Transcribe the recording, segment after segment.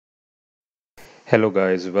Hello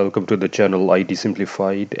guys, welcome to the channel IT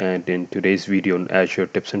Simplified, and in today's video on Azure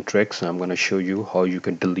tips and tricks, I'm going to show you how you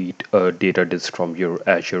can delete a data disk from your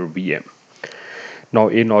Azure VM. Now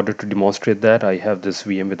in order to demonstrate that, I have this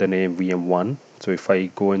VM with the name VM1. So if I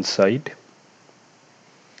go inside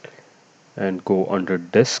and go under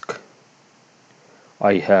disk,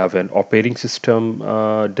 I have an operating system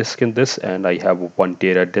disk in this, and I have one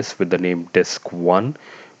data disk with the name disk1,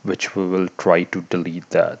 which we will try to delete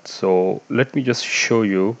that. So let me just show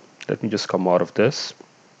you. Let me just come out of this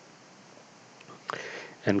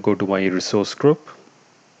and go to my resource group.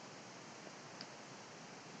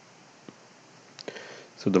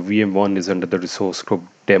 So the VM1 is under the resource group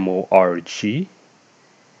demo RG,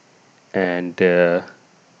 and the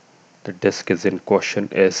disk is in question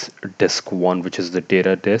is disk 1, which is the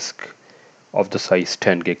data disk of the size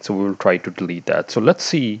 10 gig. So we will try to delete that. So let's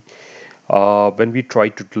see when we try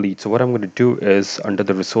to delete. So what I'm going to do is under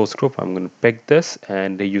the resource group, I'm going to pick this,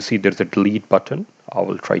 and you see there's a delete button. I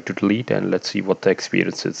will try to delete, and let's see what the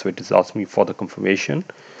experience is. So it is asking me for the confirmation.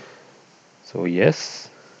 So yes,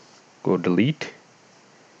 go delete.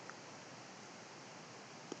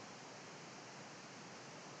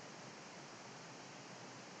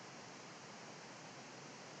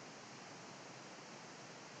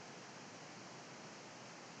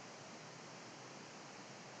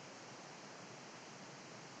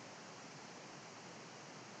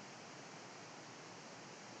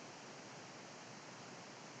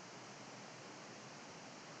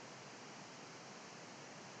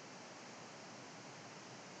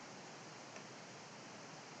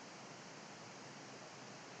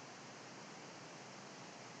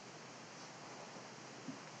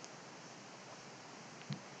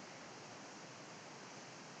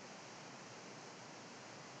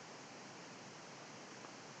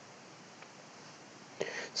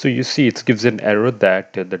 So you see it gives an error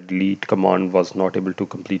that the delete command was not able to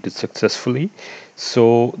complete it successfully.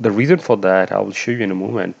 So the reason for that I will show you in a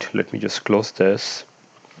moment. Let me just close this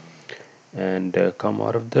and come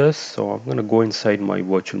out of this. So I'm going to go inside my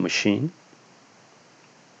virtual machine,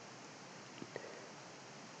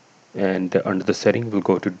 and under the setting we'll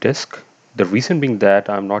go to disk. The reason being that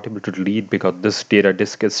I'm not able to delete because this data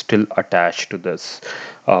disk is still attached to this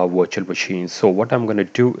virtual machine. So what I'm going to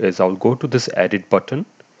do is I'll go to this edit button,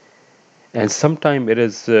 and sometime it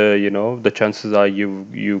is the chances are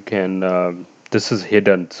you can this is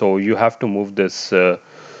hidden, so you have to move this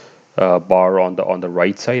bar on the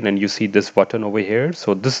right side, and you see this button over here.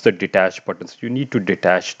 So this is the detach button, so you need to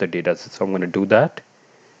detach the data. So I'm going to do that,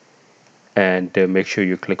 and make sure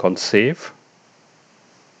you click on save.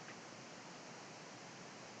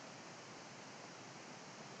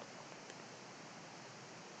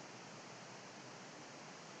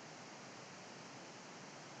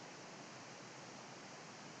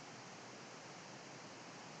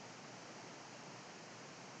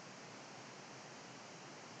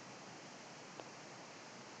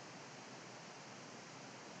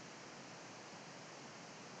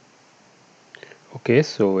 Okay,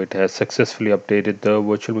 so it has successfully updated the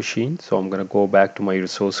virtual machine. So I'm going to go back to my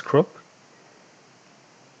resource group,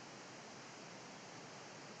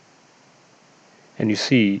 and you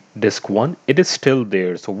see disk 1, it is still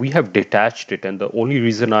there. So we have detached it, and the only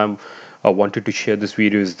reason I'm wanted to share this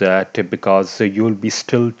video is that because you'll be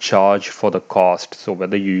still charged for the cost. So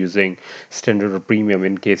whether you're using standard or premium,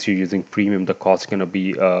 in case you're using premium, the cost gonna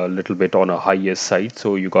be a little bit on a higher side.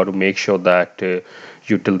 So you got to make sure that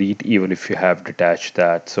you delete even if you have detached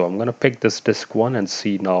that. So I'm gonna pick this disk 1 and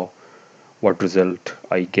see now what result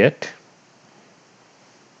I get.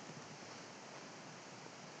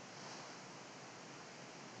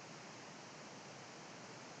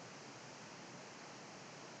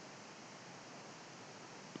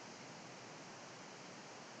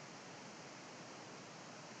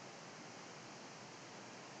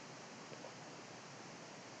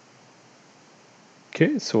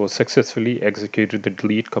 Okay, so successfully executed the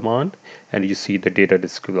delete command, and you see the data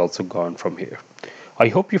disk is also gone from here. I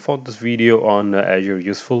hope you found this video on Azure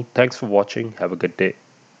useful. Thanks for watching. Have a good day.